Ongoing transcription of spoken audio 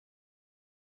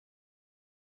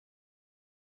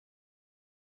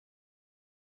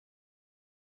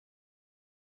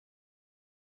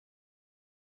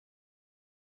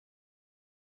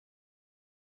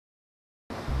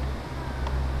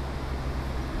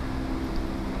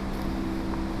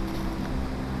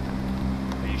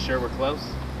sure we're close?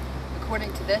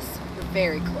 According to this, we're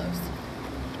very close.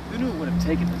 Who knew it would have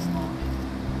taken this long?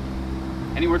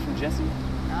 Any word from Jessie?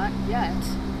 Not yet.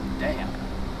 Damn.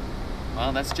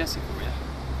 Well, that's Jessie for you.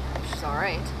 She's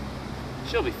alright.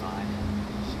 She'll be fine.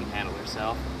 She can handle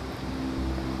herself.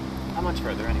 How much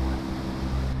further, anyway?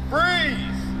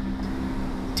 Freeze!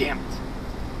 Damn it.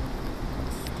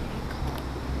 Stay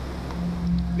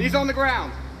calm. Knees on the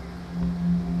ground.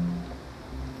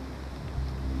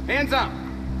 Hands up.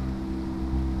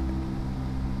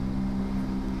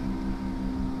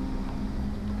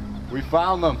 We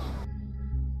found them.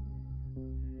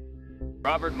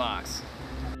 Robert Mox.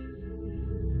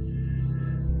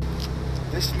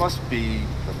 This must be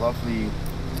the lovely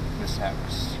Miss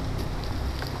Harris.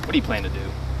 What do you plan to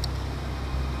do?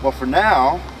 Well, for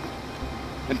now,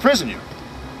 imprison you.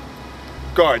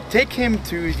 Guard, take him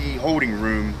to the holding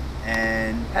room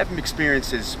and have him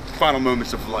experience his final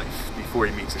moments of life before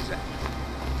he meets his end.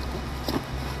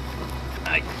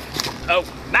 Oh,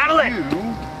 Madeline!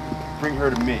 You bring her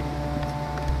to me.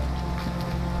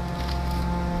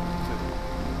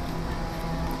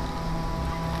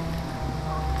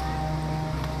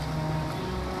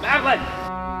 Madeline!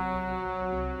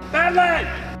 Madeline!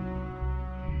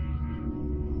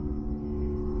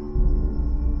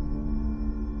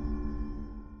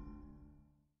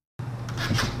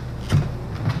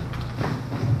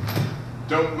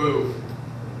 Don't move.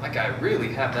 Like I really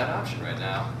have that option right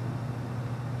now.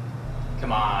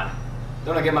 Come on.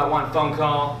 Don't I get my one phone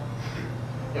call?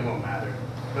 It won't matter.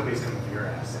 Nobody's coming for your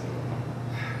ass anyway.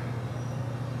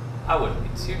 I wouldn't be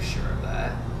too sure of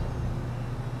that.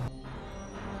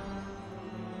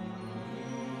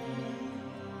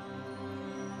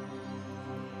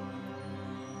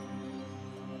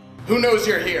 Who knows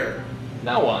you're here?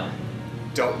 No one.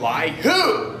 Don't lie.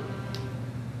 Who?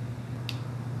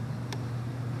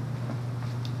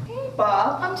 Hey,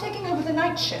 Bob. I'm taking over the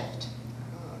night shift.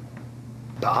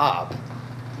 Bob?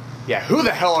 Yeah, who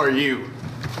the hell are you?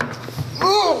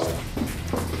 Ooh!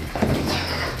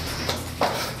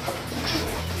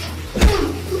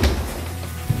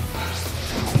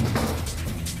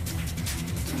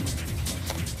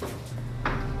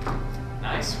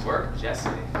 Nice work, Jessie.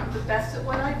 I'm the best at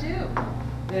what I do.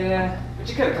 Yeah, but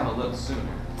you could have come a little sooner.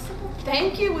 A simple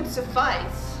thank you would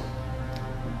suffice.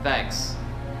 Thanks.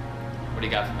 What do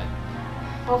you got for me?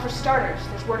 Well, for starters,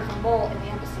 there's word of a mole in the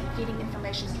embassy feeding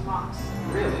information to Mox.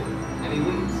 Really? Any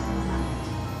leads?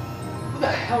 Who the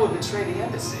hell would betray the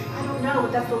embassy? I don't know,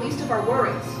 but that's the least of our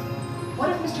worries. What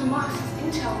if Mr. Mox has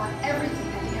intel on everything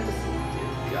at the embassy?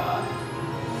 Dear God.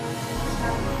 What's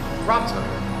happening? Rob took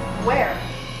her. Where?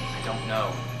 I don't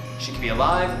know. She could be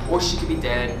alive or she could be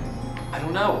dead. I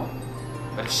don't know.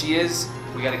 But if she is,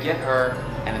 we gotta get her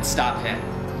and then stop him.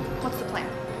 What's the plan?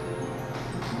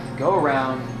 Go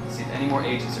around, see if any more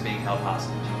agents are being held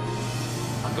hostage.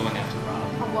 I'm going after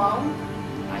Rob. Alone?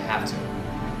 I have to.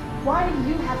 Why do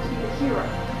you have to be the hero?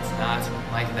 It's not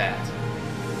like that.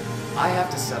 I have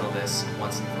to settle this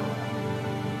once and for all.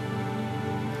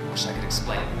 Wish I could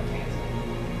explain it, but I can't.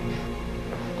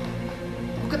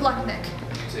 Well, good luck, Nick.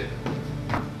 You too.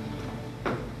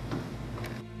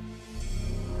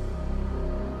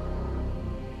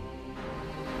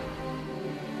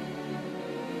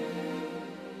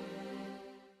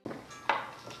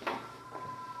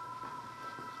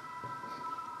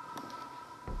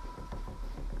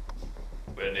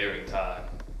 We're nearing time.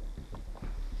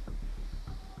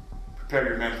 Prepare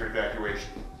your men for evacuation.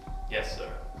 Yes,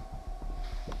 sir.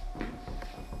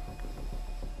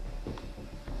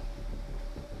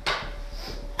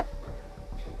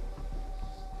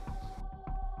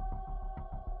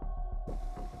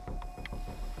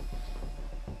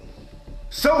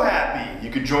 So happy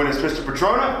you could join us, Mr.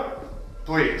 Patrona.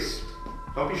 Please,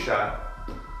 don't be shy.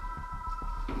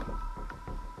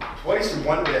 Twice in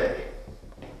one day.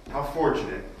 How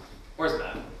fortunate. Where's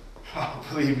Matt? Oh,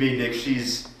 believe me, Nick,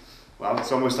 she's, well,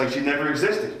 it's almost like she never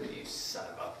existed. You son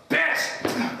of a bitch!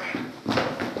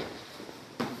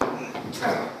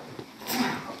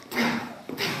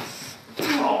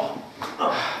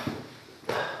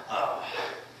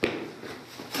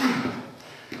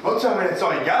 Don't tell me that's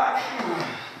all you got.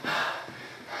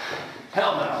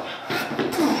 Hell no.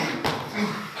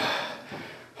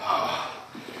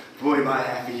 Boy, am I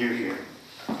happy you're here.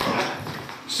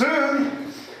 Soon,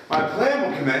 my plan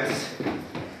will commence,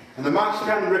 and the Mox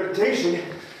family reputation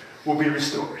will be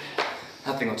restored.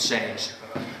 Nothing will change.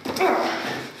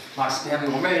 Mox family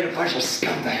will remain a bunch of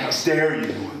scumbags. How dare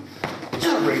you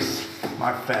disgrace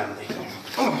my family.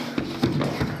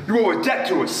 You owe a debt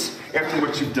to us after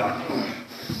what you've done.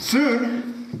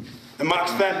 Soon, the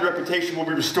Mox family reputation will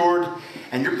be restored,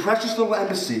 and your precious little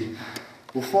embassy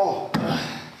will fall.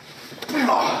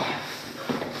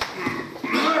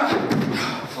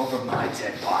 Over my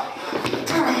dead body.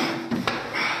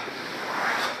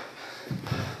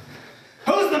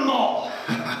 Who's the mole?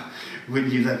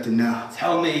 Wouldn't you like to know?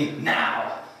 Tell me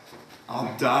now.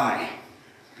 I'll die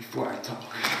before I talk.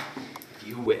 If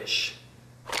you wish.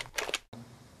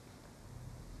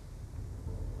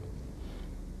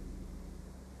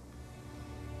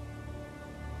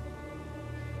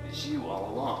 It's you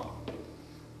all along.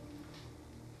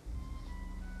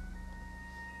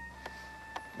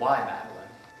 Why, Madeline?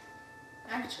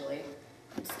 Actually,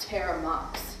 it's Tara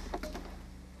Mox.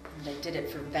 And I did it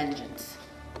for vengeance.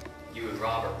 You and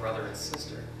Robert, brother and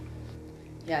sister.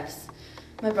 Yes,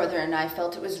 my brother and I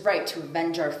felt it was right to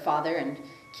avenge our father and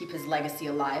keep his legacy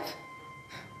alive.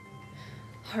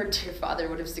 Our dear father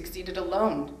would have succeeded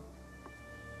alone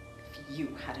if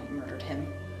you hadn't murdered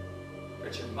him.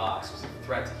 Richard Mox was a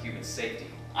threat to human safety.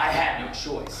 I had no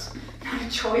choice. Not a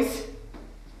choice.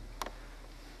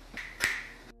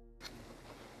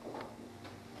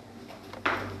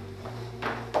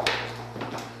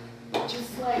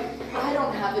 Just like I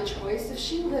don't have a choice if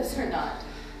she lives or not.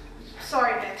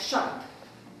 Sorry, Nick. Shut up.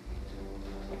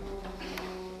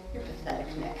 You're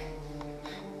pathetic, Nick.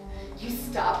 You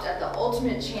stopped at the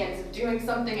ultimate chance of doing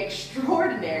something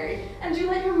extraordinary, and you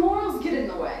let your morals get in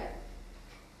the way.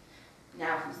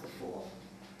 Now who's the fool?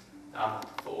 I'm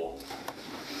not the fool.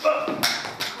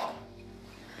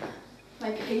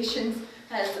 My patience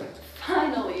has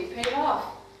finally paid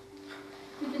off.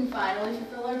 We can finally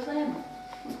fulfill our plan.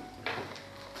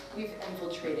 We've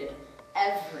infiltrated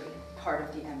every part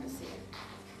of the embassy.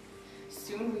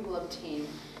 Soon we will obtain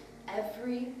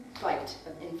every byte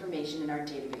of information in our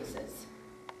databases,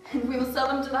 and we will sell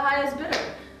them to the highest bidder.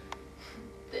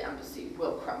 The embassy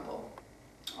will crumble.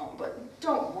 Oh, but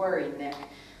don't worry, Nick.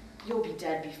 You'll be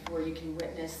dead before you can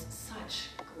witness such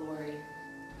glory.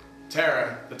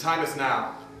 Tara, the time is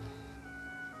now.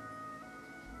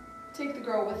 Take the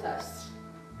girl with us.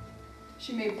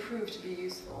 She may prove to be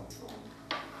useful.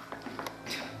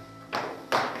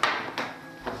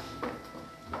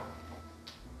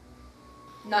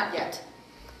 Not yet.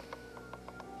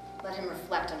 Let him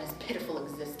reflect on his pitiful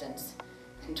existence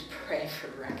and pray for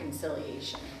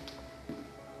reconciliation.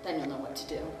 Then you'll know what to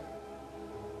do.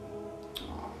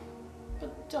 Aw,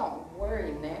 but don't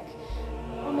worry, Nick.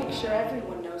 I'll make sure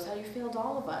everyone knows how you failed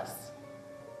all of us.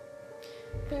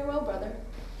 Farewell, brother.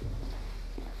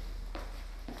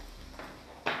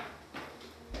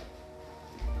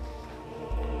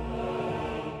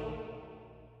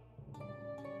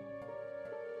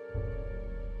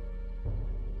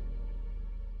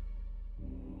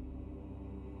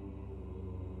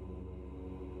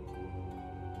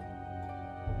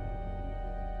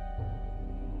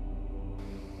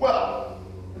 Well,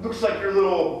 it looks like your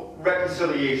little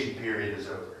reconciliation period is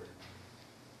over.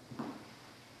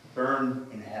 Burn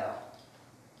in hell.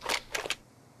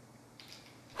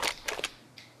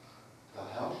 The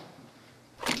hell?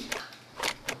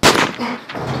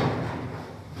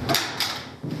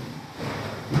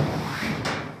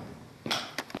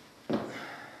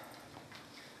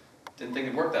 Didn't think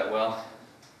it worked that well.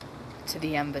 To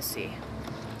the embassy.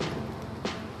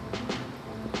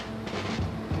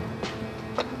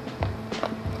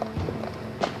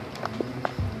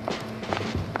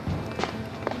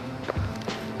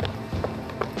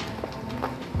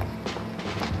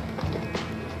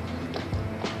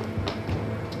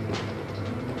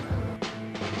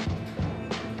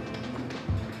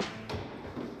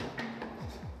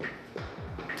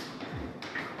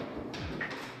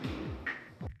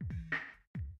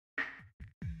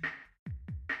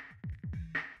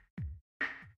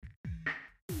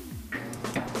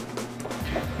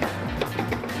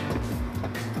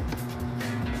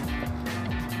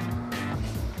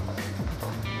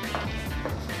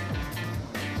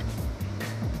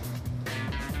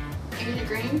 Agent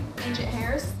Green? Agent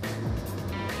Harris?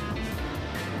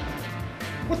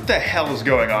 What the hell is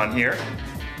going on here?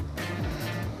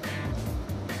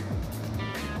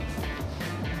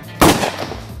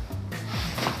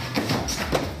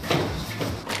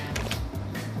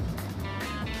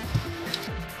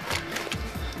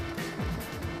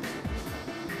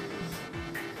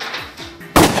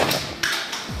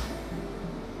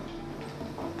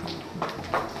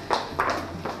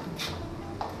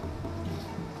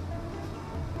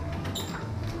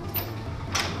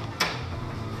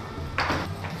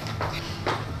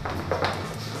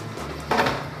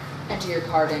 Enter your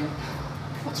card in.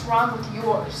 What's wrong with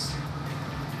yours?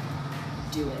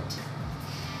 Do it.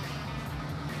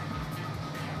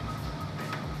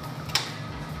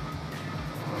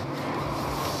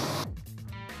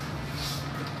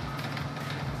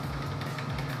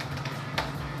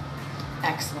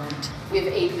 Excellent. We have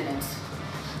 8 minutes.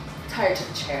 Tie her to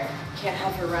the chair. Can't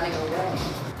have her running away.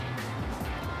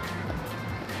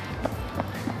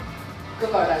 Go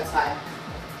guard outside.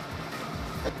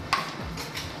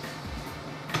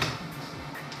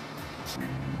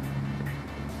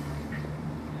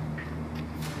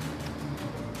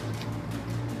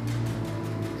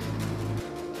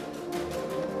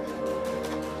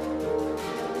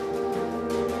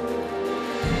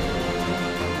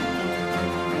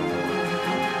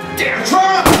 Damn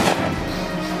Trump!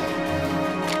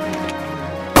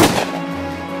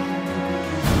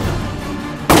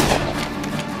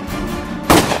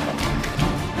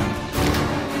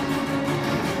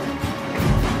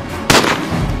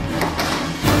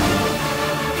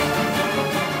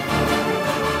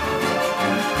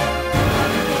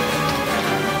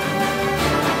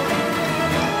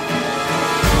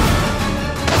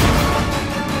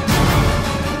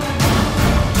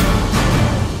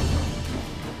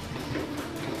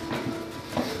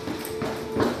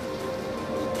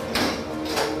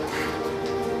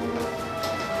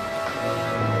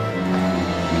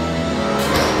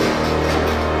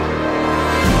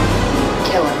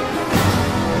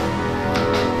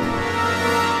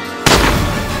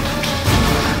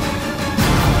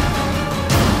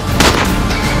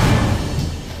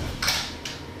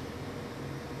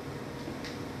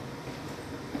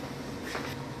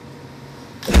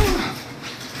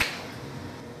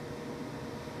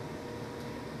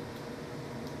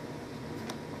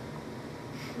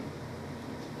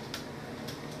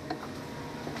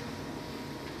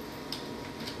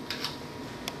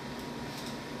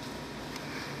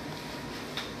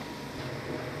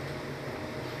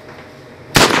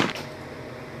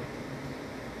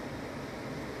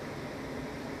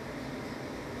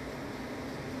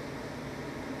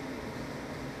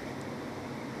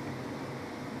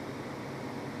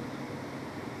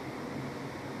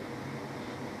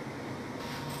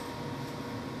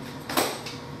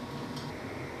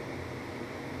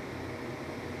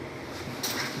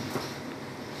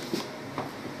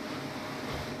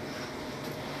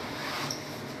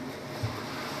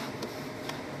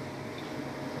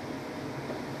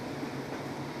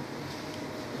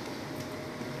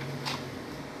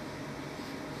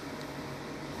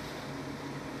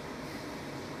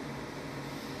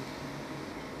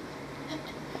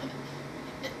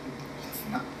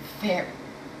 Fair.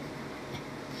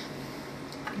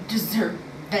 I deserve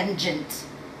vengeance.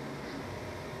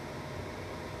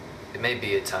 It may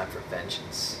be a time for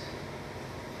vengeance,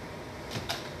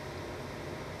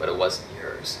 but it wasn't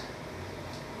yours.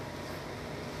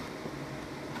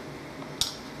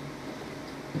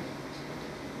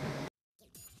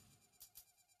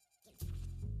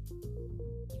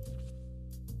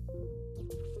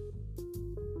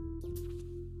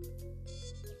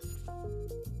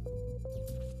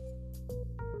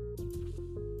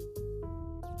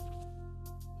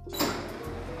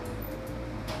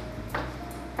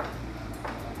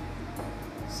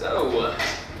 So,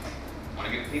 wanna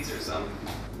get a pizza or something?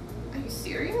 Are you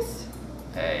serious?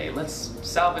 Hey, let's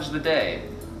salvage the day.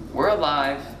 We're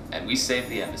alive, and we saved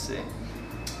the embassy.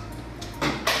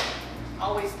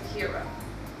 Always the hero.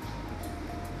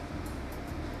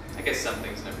 I guess some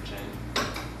things never change.